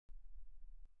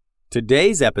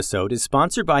Today's episode is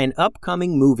sponsored by an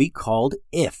upcoming movie called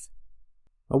If.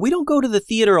 We don't go to the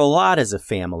theater a lot as a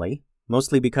family,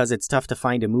 mostly because it's tough to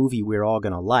find a movie we're all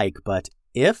going to like, but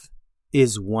If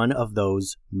is one of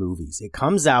those movies. It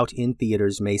comes out in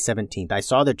theaters May 17th. I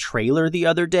saw the trailer the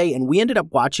other day, and we ended up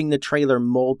watching the trailer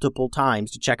multiple times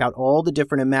to check out all the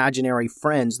different imaginary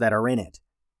friends that are in it.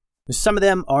 Some of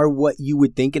them are what you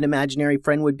would think an imaginary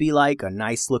friend would be like, a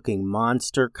nice-looking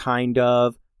monster, kind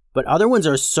of. But other ones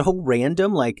are so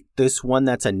random, like this one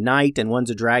that's a knight and one's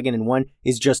a dragon and one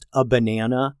is just a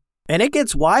banana. And it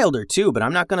gets wilder too, but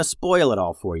I'm not going to spoil it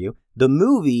all for you. The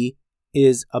movie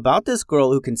is about this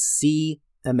girl who can see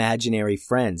imaginary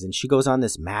friends, and she goes on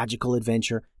this magical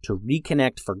adventure to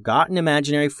reconnect forgotten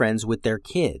imaginary friends with their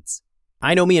kids.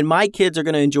 I know me and my kids are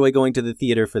going to enjoy going to the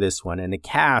theater for this one, and the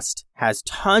cast has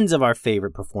tons of our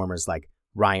favorite performers like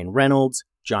Ryan Reynolds,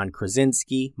 John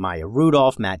Krasinski, Maya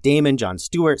Rudolph, Matt Damon, Jon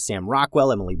Stewart, Sam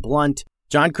Rockwell, Emily Blunt.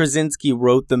 John Krasinski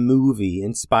wrote the movie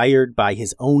inspired by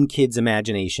his own kid's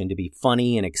imagination to be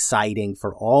funny and exciting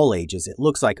for all ages. It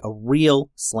looks like a real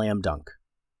slam dunk.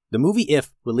 The movie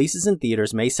If releases in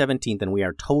theaters May 17th, and we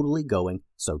are totally going,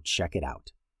 so check it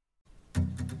out.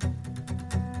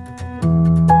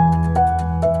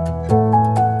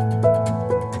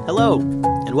 Hello,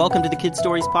 and welcome to the Kid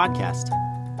Stories Podcast.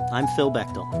 I'm Phil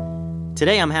Bechtel.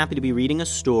 Today I'm happy to be reading a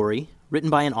story written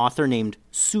by an author named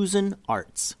Susan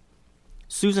Artz.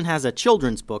 Susan has a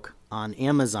children's book on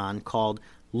Amazon called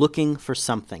Looking for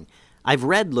Something. I've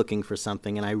read Looking for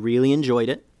Something and I really enjoyed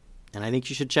it, and I think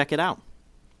you should check it out.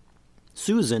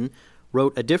 Susan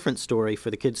wrote a different story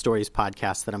for the Kid Stories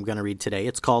Podcast that I'm going to read today.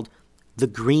 It's called The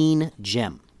Green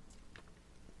Gem.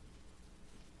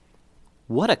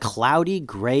 What a cloudy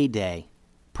gray day.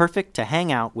 Perfect to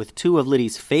hang out with two of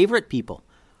Liddy's favorite people,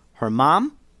 her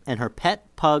mom and her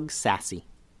pet pug, Sassy.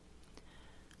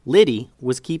 Liddy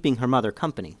was keeping her mother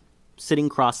company, sitting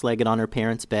cross-legged on her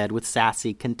parents' bed with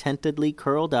Sassy contentedly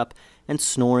curled up and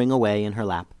snoring away in her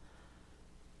lap.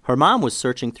 Her mom was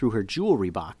searching through her jewelry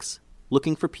box,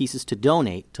 looking for pieces to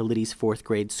donate to Liddy's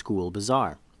fourth-grade school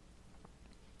bazaar.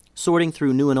 Sorting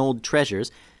through new and old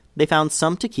treasures, they found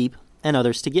some to keep and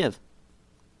others to give.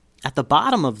 At the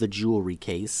bottom of the jewelry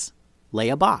case lay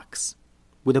a box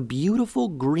with a beautiful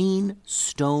green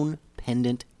stone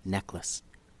pendant necklace.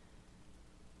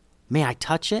 "May I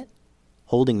touch it?"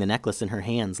 Holding the necklace in her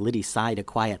hands, Liddy sighed a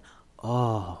quiet,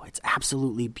 "Oh, it's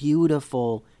absolutely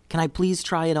beautiful. Can I please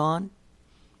try it on?"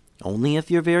 "Only if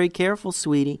you're very careful,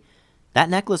 sweetie. That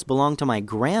necklace belonged to my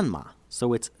grandma,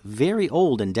 so it's very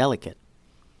old and delicate."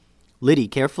 Liddy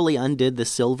carefully undid the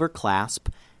silver clasp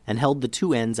and held the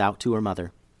two ends out to her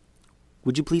mother.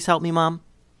 "Would you please help me, Mom?"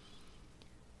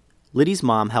 Liddy's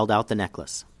mom held out the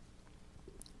necklace.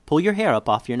 "Pull your hair up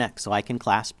off your neck so I can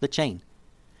clasp the chain."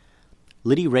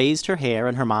 Liddy raised her hair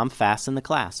and her mom fastened the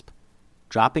clasp.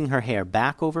 Dropping her hair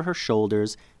back over her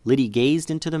shoulders, Liddy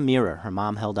gazed into the mirror her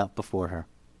mom held up before her.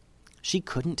 She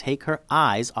couldn't take her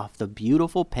eyes off the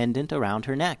beautiful pendant around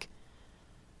her neck.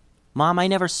 "Mom, I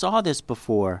never saw this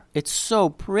before. It's so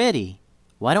pretty.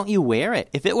 Why don't you wear it?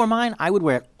 If it were mine, I would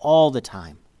wear it all the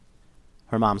time."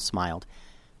 Her mom smiled.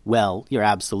 "Well, you're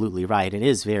absolutely right. It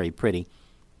is very pretty.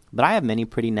 But I have many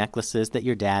pretty necklaces that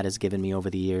your dad has given me over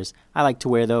the years. I like to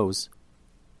wear those."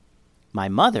 "My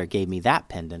mother gave me that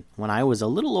pendant when I was a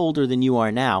little older than you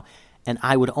are now, and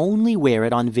I would only wear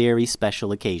it on very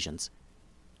special occasions."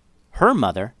 Her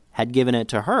mother had given it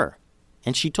to her,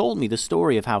 and she told me the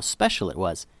story of how special it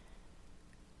was.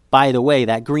 By the way,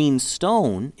 that green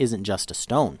stone isn't just a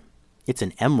stone. It's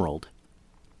an emerald.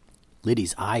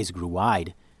 Liddy's eyes grew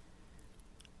wide.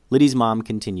 Liddy's mom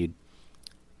continued,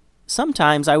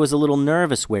 "Sometimes I was a little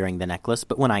nervous wearing the necklace,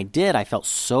 but when I did, I felt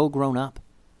so grown up.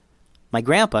 My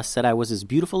grandpa said I was as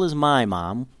beautiful as my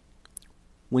mom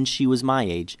when she was my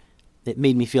age. It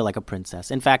made me feel like a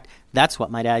princess. In fact, that's what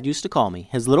my dad used to call me,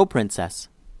 his little princess."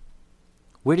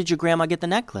 "Where did your grandma get the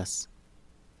necklace?"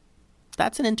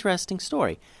 "That's an interesting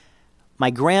story. My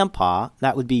grandpa,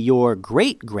 that would be your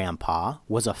great-grandpa,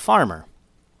 was a farmer."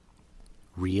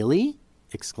 "Really?"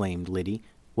 exclaimed Liddy.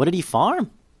 "What did he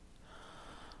farm?"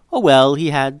 "Oh, well, he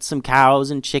had some cows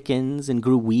and chickens and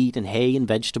grew wheat and hay and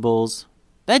vegetables."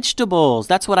 "Vegetables!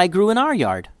 That's what I grew in our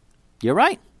yard." "You're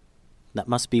right. That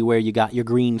must be where you got your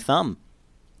green thumb.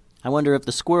 I wonder if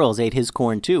the squirrels ate his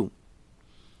corn too."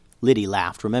 Liddy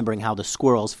laughed, remembering how the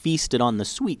squirrels feasted on the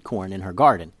sweet corn in her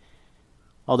garden,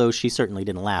 although she certainly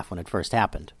didn't laugh when it first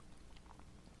happened.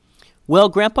 "Well,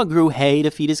 Grandpa grew hay to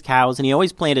feed his cows, and he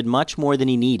always planted much more than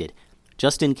he needed,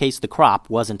 just in case the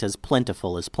crop wasn't as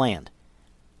plentiful as planned.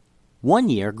 One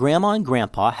year, Grandma and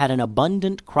Grandpa had an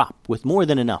abundant crop with more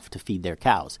than enough to feed their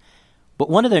cows. But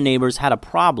one of their neighbors had a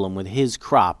problem with his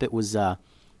crop. It was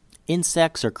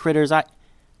insects or critters. I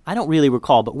don't really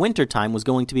recall, but wintertime was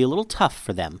going to be a little tough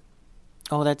for them.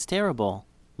 Oh, that's terrible,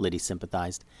 Liddy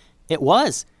sympathized. It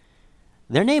was.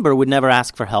 Their neighbor would never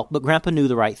ask for help, but Grandpa knew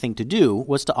the right thing to do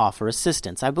was to offer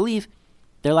assistance. I believe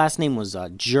their last name was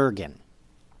Jurgen.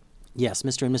 Yes,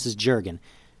 Mr. and Mrs. Jurgen.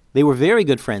 They were very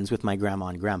good friends with my grandma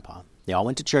and grandpa. They all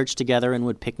went to church together and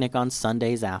would picnic on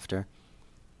Sundays after.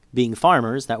 Being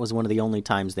farmers, that was one of the only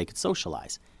times they could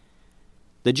socialize.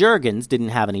 The Jurgens didn't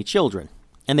have any children,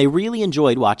 and they really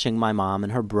enjoyed watching my mom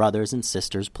and her brothers and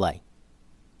sisters play.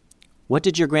 What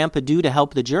did your grandpa do to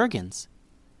help the Jurgens?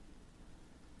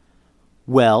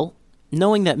 Well,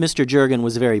 knowing that Mr. Jurgen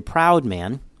was a very proud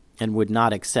man and would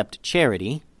not accept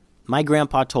charity, my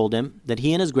grandpa told him that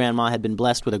he and his grandma had been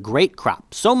blessed with a great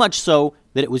crop, so much so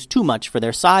that it was too much for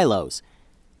their silos.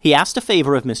 He asked a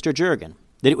favor of Mr. Jurgen,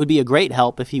 that it would be a great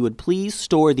help if he would please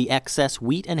store the excess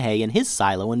wheat and hay in his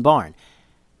silo and barn,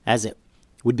 as it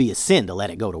would be a sin to let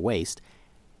it go to waste.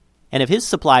 And if his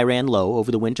supply ran low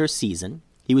over the winter season,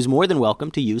 he was more than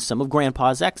welcome to use some of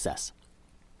Grandpa's excess.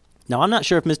 Now, I'm not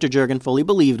sure if Mr. Jurgen fully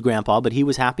believed Grandpa, but he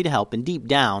was happy to help, and deep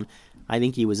down, I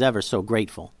think he was ever so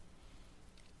grateful.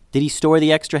 Did he store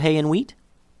the extra hay and wheat?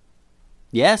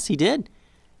 Yes, he did.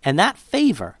 And that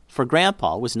favor for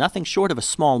Grandpa was nothing short of a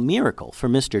small miracle for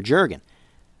Mr. Jurgen.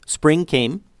 Spring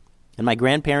came, and my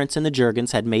grandparents and the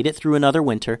Jurgens had made it through another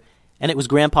winter, and it was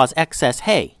Grandpa's excess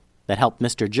hay that helped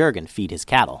Mr. Jurgen feed his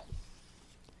cattle.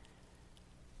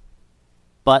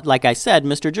 But, like I said,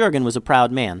 Mr. Jurgen was a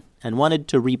proud man and wanted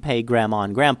to repay Grandma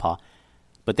and Grandpa,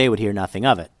 but they would hear nothing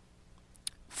of it.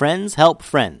 Friends help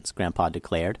friends, Grandpa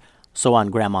declared, so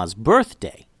on Grandma's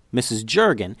birthday, Mrs.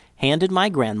 Jurgen handed my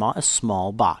grandma a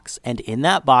small box, and in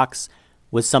that box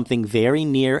was something very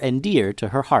near and dear to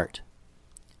her heart.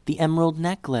 The emerald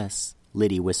necklace,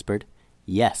 Liddy whispered.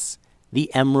 Yes,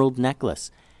 the emerald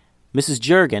necklace. Mrs.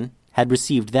 Jurgen had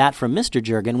received that from Mr.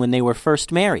 Jurgen when they were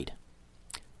first married.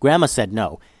 Grandma said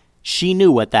no. She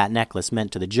knew what that necklace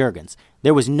meant to the Jurgens.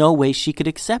 There was no way she could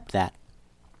accept that.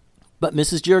 But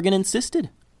Mrs. Jurgen insisted.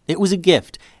 It was a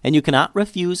gift, and you cannot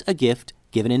refuse a gift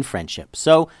given in friendship.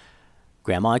 So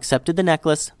Grandma accepted the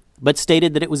necklace, but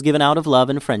stated that it was given out of love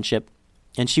and friendship,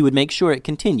 and she would make sure it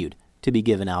continued to be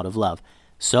given out of love.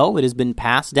 So it has been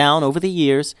passed down over the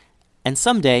years, and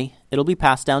someday it'll be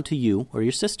passed down to you or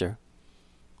your sister.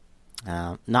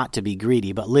 Not to be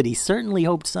greedy, but Liddy certainly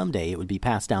hoped someday it would be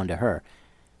passed down to her.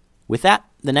 With that,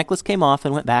 the necklace came off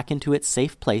and went back into its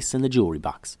safe place in the jewelry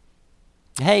box.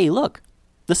 Hey, look,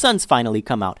 the sun's finally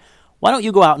come out. Why don't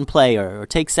you go out and play or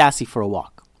take Sassy for a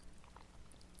walk?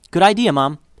 Good idea,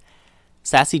 Mom.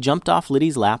 Sassy jumped off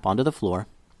Liddy's lap onto the floor.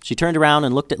 She turned around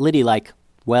and looked at Liddy like,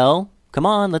 well, come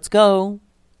on, let's go.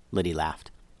 Liddy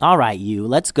laughed. All right, you,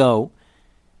 let's go.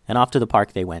 And off to the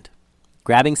park they went.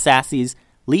 Grabbing Sassy's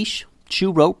leash,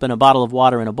 chew rope, and a bottle of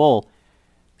water in a bowl,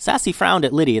 Sassy frowned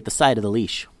at Liddy at the sight of the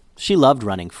leash. She loved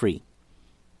running free.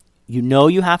 You know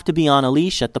you have to be on a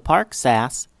leash at the park,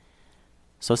 Sass.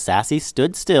 So Sassy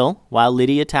stood still while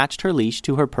Liddy attached her leash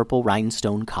to her purple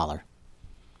rhinestone collar.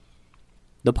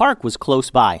 The park was close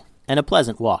by, and a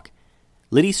pleasant walk.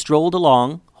 Liddy strolled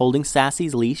along, holding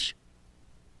Sassy's leash,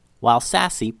 while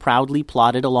Sassy proudly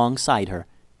plodded alongside her,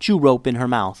 chew rope in her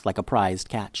mouth like a prized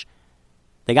catch.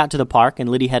 They got to the park, and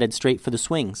Liddy headed straight for the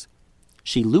swings.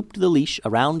 She looped the leash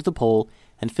around the pole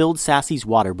and filled Sassy's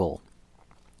water bowl,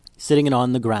 sitting it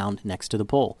on the ground next to the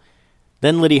pole.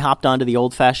 Then Liddy hopped onto the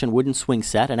old-fashioned wooden swing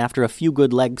set, and after a few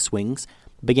good leg swings,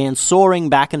 began soaring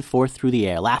back and forth through the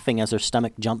air, laughing as her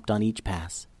stomach jumped on each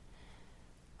pass.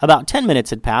 About 10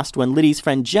 minutes had passed when Liddy's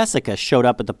friend Jessica showed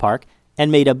up at the park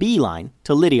and made a beeline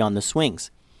to Liddy on the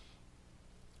swings.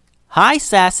 Hi,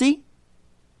 Sassy,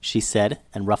 she said,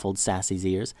 and ruffled Sassy's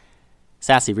ears.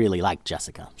 Sassy really liked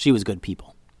Jessica. She was good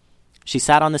people. She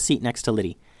sat on the seat next to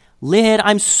Liddy. Lid,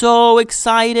 I'm so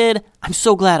excited. I'm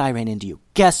so glad I ran into you.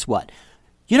 Guess what?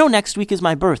 You know next week is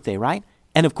my birthday, right?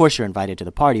 And of course you're invited to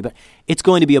the party, but it's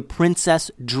going to be a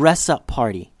princess dress-up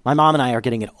party. My mom and I are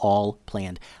getting it all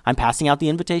planned. I'm passing out the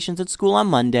invitations at school on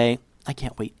Monday. I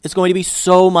can't wait. It's going to be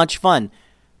so much fun.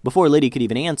 Before Liddy could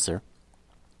even answer,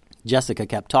 Jessica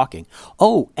kept talking.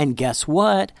 Oh, and guess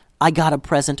what? I got a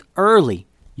present early.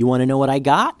 You want to know what I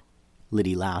got?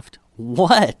 Liddy laughed.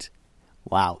 What?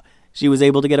 Wow, she was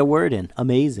able to get a word in.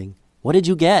 Amazing. What did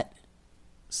you get?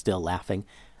 Still laughing.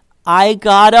 I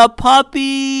got a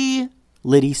puppy!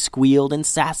 Liddy squealed, and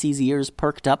Sassy's ears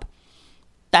perked up.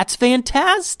 That's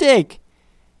fantastic!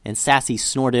 And Sassy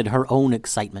snorted her own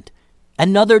excitement.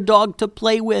 Another dog to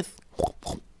play with.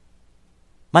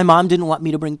 My mom didn't want me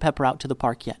to bring Pepper out to the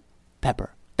park yet.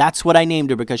 Pepper, That's what I named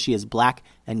her because she is black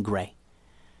and gray.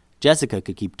 Jessica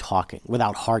could keep talking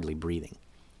without hardly breathing.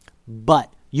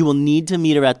 But you will need to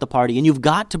meet her at the party, and you've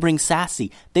got to bring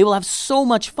Sassy. They will have so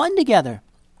much fun together.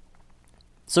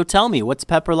 So tell me, what's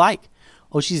Pepper like?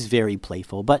 Oh, she's very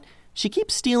playful, but she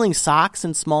keeps stealing socks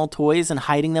and small toys and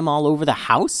hiding them all over the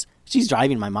house. She's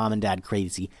driving my mom and dad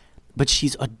crazy, but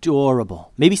she's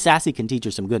adorable. Maybe Sassy can teach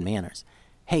her some good manners.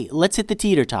 Hey, let's hit the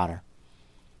teeter-totter.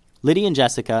 Liddy and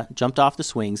Jessica jumped off the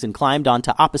swings and climbed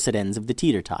onto opposite ends of the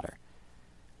teeter-totter.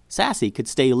 Sassy could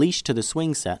stay leashed to the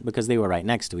swing set because they were right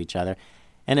next to each other,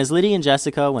 and as Liddy and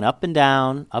Jessica went up and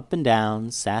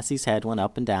down, Sassy's head went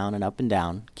up and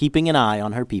down, keeping an eye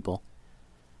on her people.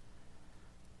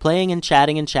 Playing and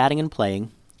chatting and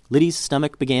playing, Liddy's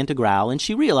stomach began to growl, and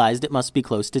she realized it must be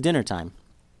close to dinner time.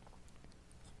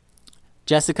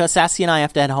 Jessica, Sassy and I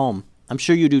have to head home. I'm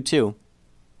sure you do too.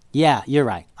 Yeah, you're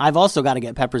right. I've also got to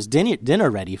get Pepper's dinner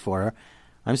ready for her.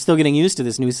 I'm still getting used to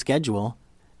this new schedule.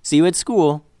 See you at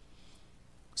school.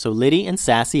 So Liddy and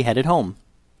Sassy headed home.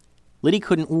 Liddy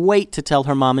couldn't wait to tell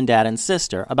her mom and dad and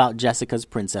sister about Jessica's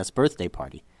princess birthday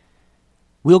party.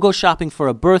 We'll go shopping for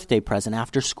a birthday present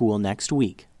after school next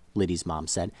week, Liddy's mom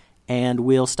said, and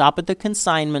we'll stop at the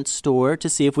consignment store to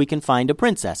see if we can find a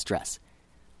princess dress.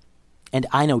 And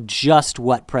I know just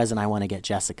what present I want to get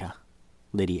Jessica,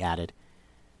 Liddy added.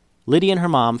 Liddy and her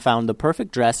mom found the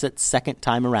perfect dress at Second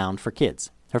Time Around for Kids,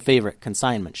 her favorite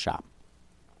consignment shop.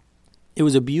 It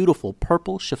was a beautiful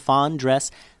purple chiffon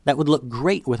dress that would look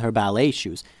great with her ballet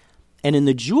shoes. And in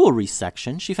the jewelry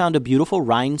section, she found a beautiful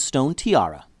rhinestone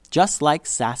tiara, just like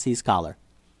Sassy's collar.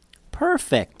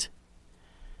 Perfect!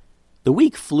 The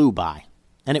week flew by,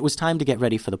 and it was time to get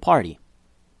ready for the party.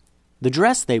 The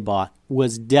dress they bought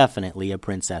was definitely a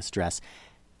princess dress,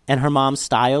 and her mom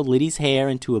styled Liddy's hair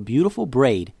into a beautiful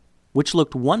braid, which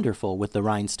looked wonderful with the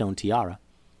rhinestone tiara.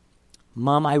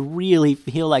 Mom, I really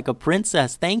feel like a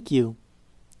princess, thank you.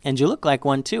 And you look like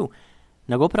one, too.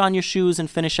 Now go put on your shoes and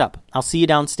finish up. I'll see you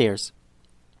downstairs.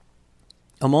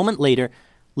 A moment later,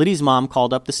 Liddy's mom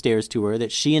called up the stairs to her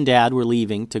that she and Dad were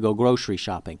leaving to go grocery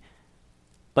shopping.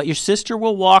 But your sister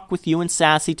will walk with you and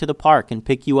Sassy to the park and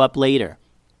pick you up later.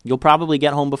 You'll probably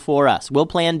get home before us. We'll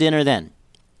plan dinner then.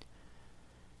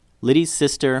 Liddy's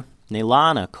sister,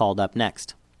 Nailana, called up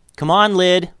next. Come on,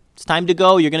 Lyd. It's time to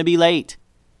go. You're going to be late.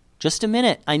 Just a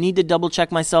minute. I need to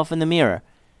double-check myself in the mirror.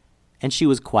 And she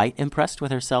was quite impressed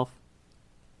with herself.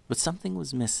 But something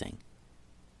was missing.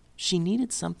 She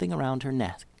needed something around her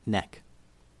neck.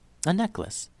 A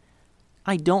necklace.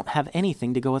 I don't have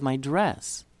anything to go with my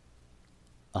dress.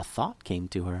 A thought came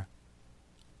to her.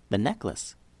 The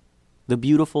necklace. The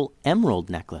beautiful emerald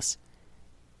necklace.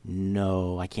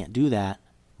 No, I can't do that.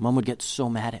 Mom would get so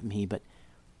mad at me, but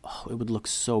it would look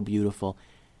so beautiful.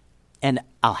 And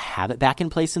I'll have it back in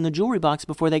place in the jewelry box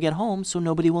before they get home so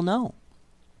nobody will know.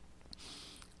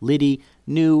 Liddy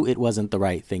knew it wasn't the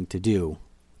right thing to do,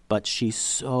 but she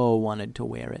so wanted to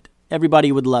wear it.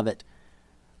 Everybody would love it.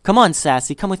 Come on,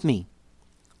 Sassy, come with me.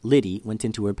 Liddy went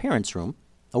into her parents' room,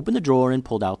 opened the drawer, and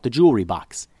pulled out the jewelry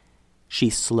box. She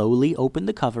slowly opened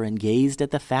the cover and gazed at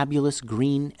the fabulous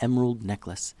green emerald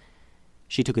necklace.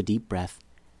 She took a deep breath.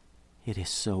 It is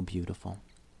so beautiful.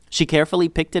 She carefully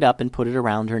picked it up and put it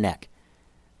around her neck.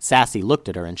 Sassy looked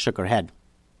at her and shook her head.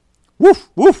 Woof,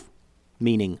 woof,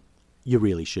 meaning, you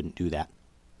really shouldn't do that.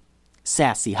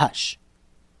 Sassy, hush.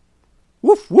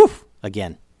 Woof, woof,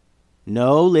 again.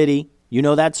 No, Liddy, you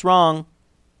know that's wrong.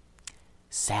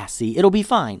 Sassy, it'll be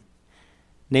fine.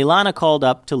 Nailana called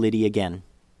up to Liddy again.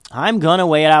 I'm gonna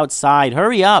wait outside.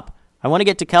 Hurry up. I want to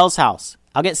get to Kel's house.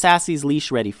 I'll get Sassy's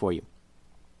leash ready for you.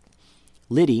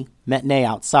 Liddy met Nay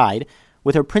outside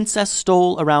with her princess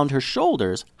stole around her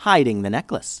shoulders, hiding the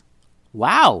necklace.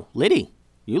 Wow, Liddy,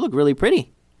 you look really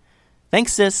pretty.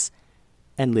 Thanks, sis.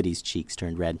 And Liddy's cheeks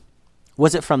turned red.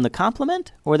 Was it from the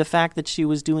compliment or the fact that she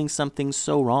was doing something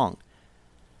so wrong?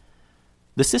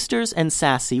 The sisters and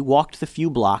Sassy walked the few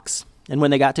blocks, and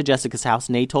when they got to Jessica's house,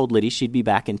 Nay told Liddy she'd be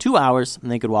back in 2 hours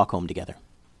and they could walk home together.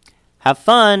 Have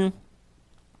fun!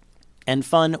 And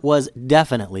fun was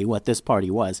definitely what this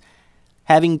party was.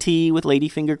 Having tea with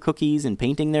ladyfinger cookies and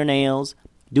painting their nails,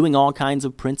 doing all kinds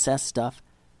of princess stuff.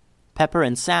 Pepper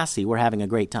and Sassy were having a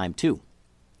great time too,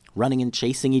 running and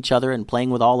chasing each other and playing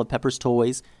with all of Pepper's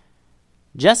toys.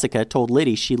 Jessica told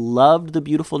Liddy she loved the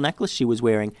beautiful necklace she was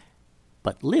wearing,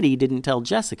 but Liddy didn't tell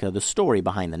Jessica the story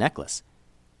behind the necklace.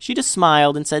 She just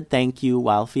smiled and said thank you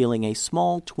while feeling a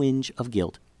small twinge of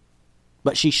guilt.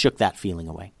 But she shook that feeling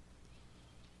away.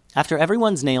 After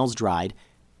everyone's nails dried,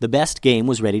 the best game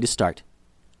was ready to start.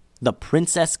 The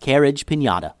Princess Carriage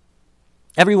Piñata.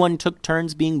 Everyone took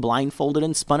turns being blindfolded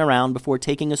and spun around before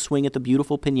taking a swing at the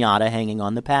beautiful piñata hanging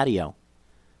on the patio.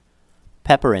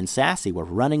 Pepper and Sassy were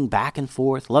running back and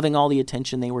forth, loving all the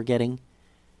attention they were getting.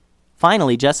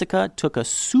 Finally, Jessica took a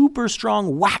super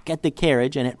strong whack at the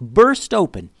carriage and it burst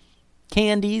open,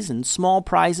 candies and small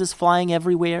prizes flying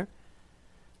everywhere.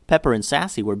 Pepper and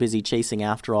Sassy were busy chasing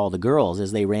after all the girls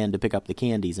as they ran to pick up the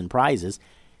candies and prizes,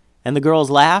 and the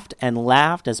girls laughed and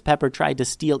laughed as Pepper tried to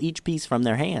steal each piece from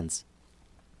their hands.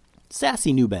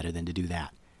 Sassy knew better than to do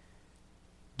that.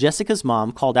 Jessica's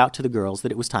mom called out to the girls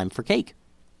that it was time for cake.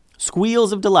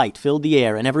 Squeals of delight filled the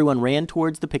air, and everyone ran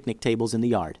towards the picnic tables in the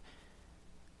yard.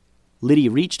 Liddy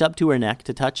reached up to her neck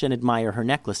to touch and admire her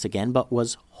necklace again, but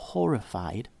was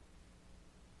horrified.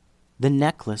 The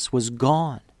necklace was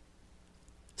gone.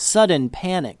 Sudden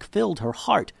panic filled her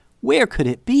heart. Where could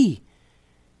it be?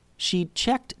 She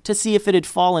checked to see if it had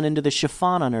fallen into the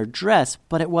chiffon on her dress,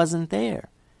 but it wasn't there.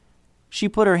 She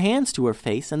put her hands to her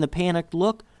face, and the panicked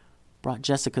look brought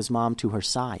Jessica's mom to her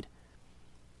side.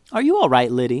 "Are you all right,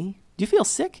 Liddy? Do you feel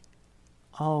sick?"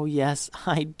 "Oh, yes,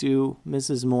 I do,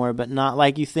 Mrs. Moore, but not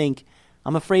like you think.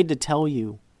 I'm afraid to tell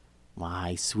you."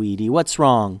 "Why, sweetie, what's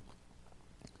wrong?"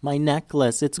 "My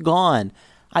necklace, it's gone.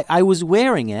 I was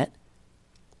wearing it."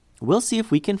 "We'll see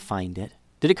if we can find it.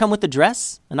 Did it come with the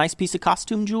dress? A nice piece of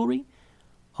costume jewelry?"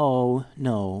 "Oh,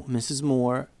 no, Mrs.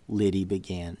 Moore," Liddy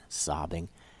began, sobbing.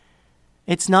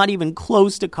 "It's not even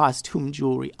close to costume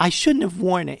jewelry. I shouldn't have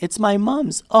worn it. It's my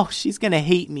mom's. Oh, she's going to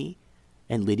hate me."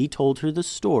 And Liddy told her the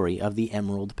story of the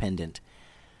emerald pendant.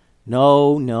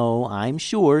 No, I'm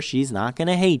sure she's not going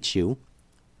to hate you.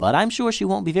 But I'm sure she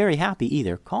won't be very happy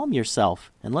either. Calm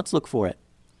yourself, and let's look for it."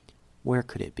 Where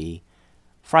could it be?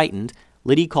 Frightened,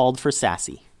 Liddy called for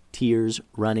Sassy, tears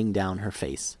running down her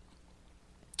face.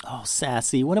 "Oh,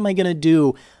 Sassy, what am I going to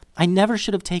do? I never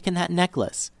should have taken that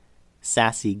necklace."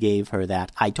 Sassy gave her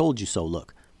that "I told you so"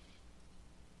 look.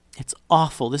 "It's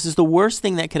awful. This is the worst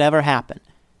thing that could ever happen."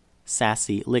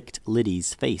 Sassy licked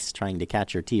Liddy's face, trying to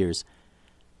catch her tears.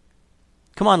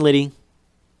 "Come on, Liddy.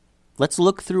 Let's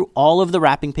look through all of the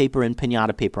wrapping paper and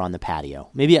piñata paper on the patio.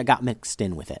 Maybe it got mixed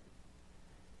in with it."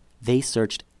 They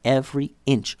searched every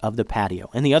inch of the patio,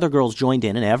 and the other girls joined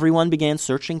in, and everyone began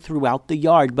searching throughout the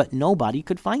yard, but nobody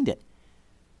could find it.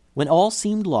 When all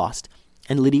seemed lost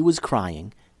and Liddy was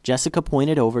crying, Jessica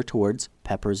pointed over towards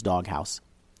Pepper's doghouse.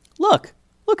 Look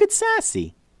at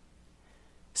Sassy."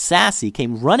 Sassy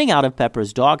came running out of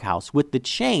Pepper's doghouse with the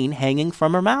chain hanging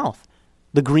from her mouth,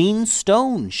 the green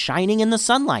stone shining in the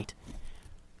sunlight.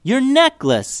 "Your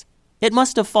necklace! It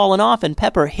must have fallen off and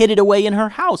Pepper hid it away in her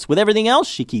house with everything else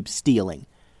she keeps stealing."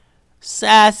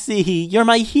 "Sassy, you're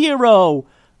my hero!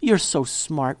 You're so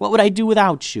smart. What would I do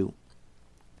without you?"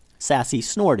 Sassy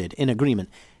snorted in agreement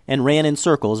and ran in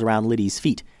circles around Liddy's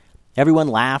feet. Everyone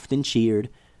laughed and cheered.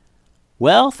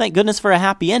 "Well, thank goodness for a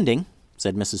happy ending,"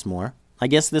 said Mrs. Moore. "I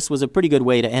guess this was a pretty good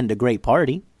way to end a great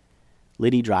party."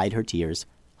 Liddy dried her tears,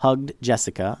 hugged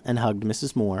Jessica, and hugged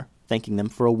Mrs. Moore, thanking them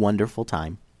for a wonderful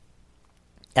time.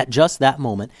 At just that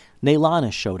moment,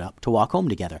 Naylana showed up to walk home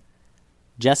together.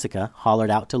 Jessica hollered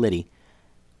out to Liddy,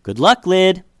 "Good luck,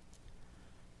 Lid."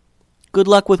 "Good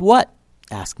luck with what?"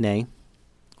 asked Nay.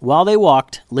 While they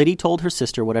walked, Liddy told her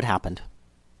sister what had happened.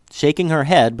 Shaking her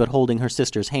head but holding her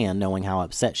sister's hand, knowing how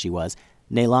upset she was,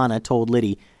 Naylana told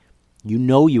Liddy, "You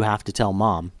know you have to tell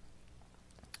Mom."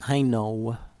 "I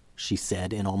know," she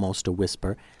said in almost a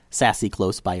whisper, Sassy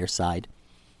close by her side.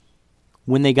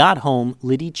 When they got home,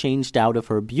 Liddy changed out of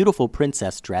her beautiful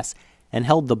princess dress and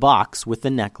held the box with the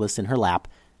necklace in her lap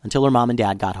until her mom and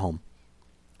dad got home.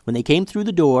 When they came through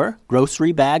the door,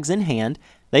 grocery bags in hand,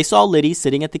 they saw Liddy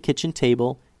sitting at the kitchen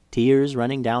table, tears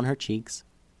running down her cheeks.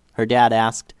 Her dad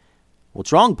asked,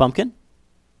 "What's wrong, Pumpkin?"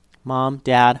 "Mom,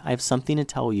 Dad, I have something to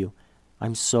tell you.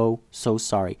 I'm so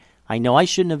sorry. I know I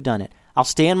shouldn't have done it. I'll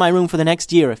stay in my room for the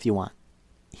next year if you want."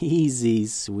 "Easy,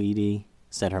 sweetie,"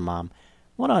 said her mom.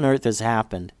 "What on earth has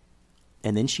happened?"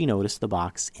 And then she noticed the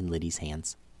box in Liddy's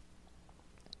hands.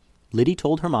 Liddy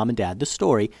told her mom and dad the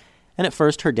story, and at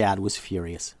first her dad was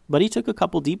furious. But he took a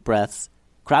couple deep breaths,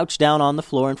 crouched down on the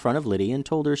floor in front of Liddy, and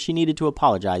told her she needed to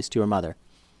apologize to her mother.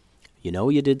 "You know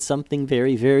you did something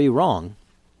very, very wrong."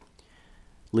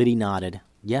 Liddy nodded.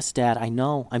 "Yes, Dad, I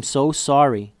know. I'm so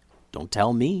sorry." "Don't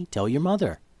tell me. Tell your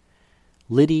mother."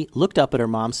 Liddy looked up at her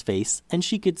mom's face, and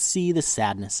she could see the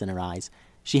sadness in her eyes.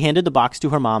 She handed the box to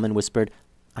her mom and whispered,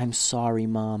 "I'm sorry,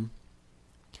 Mom."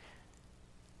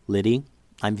 "Liddy,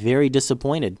 I'm very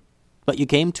disappointed, but you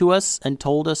came to us and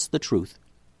told us the truth.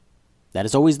 That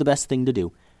is always the best thing to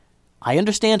do. I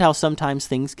understand how sometimes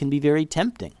things can be very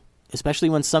tempting, especially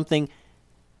when something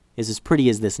is as pretty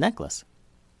as this necklace."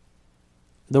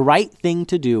 The right thing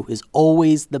to do is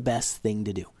always the best thing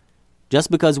to do. Just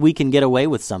because we can get away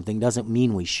with something doesn't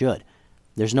mean we should.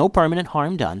 There's no permanent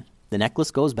harm done. The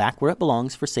necklace goes back where it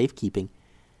belongs for safekeeping.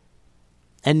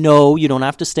 And no, you don't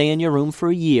have to stay in your room for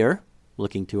a year,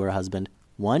 looking to her husband.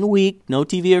 1 week, no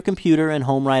TV or computer, and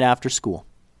home right after school.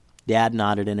 Dad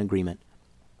nodded in agreement.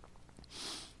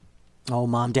 Oh,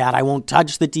 Mom, Dad, I won't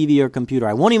touch the TV or computer.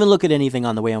 I won't even look at anything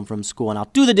on the way home from school, and I'll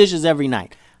do the dishes every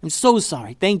night. I'm so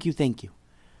sorry. Thank you.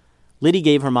 Liddy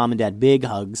gave her mom and dad big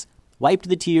hugs, wiped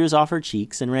the tears off her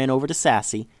cheeks, and ran over to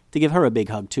Sassy to give her a big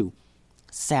hug, too.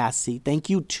 Sassy, thank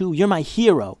you, too. You're my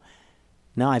hero.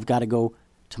 Now I've got to go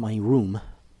to my room.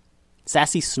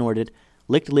 Sassy snorted,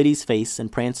 licked Liddy's face,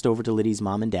 and pranced over to Liddy's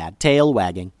mom and dad, tail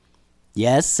wagging.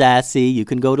 Yes, Sassy, you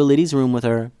can go to Liddy's room with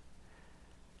her.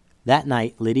 That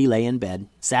night, Liddy lay in bed,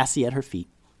 Sassy at her feet.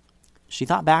 She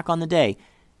thought back on the day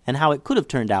and how it could have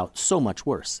turned out so much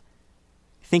worse.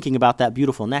 Thinking about that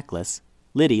beautiful necklace,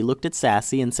 Liddy looked at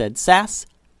Sassy and said, Sass,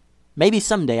 maybe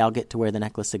someday I'll get to wear the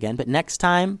necklace again, but next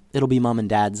time it'll be Mom and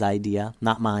Dad's idea,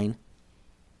 not mine.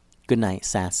 Good night,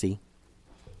 Sassy.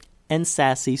 And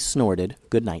Sassy snorted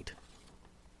good night.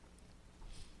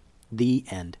 The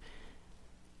end.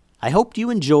 I hoped you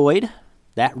enjoyed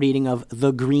that reading of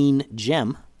The Green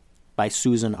Gem by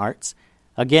Susan Arts.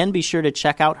 Again, be sure to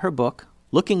check out her book,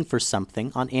 Looking for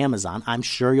Something, on Amazon. I'm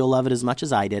sure you'll love it as much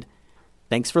as I did.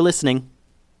 Thanks for listening.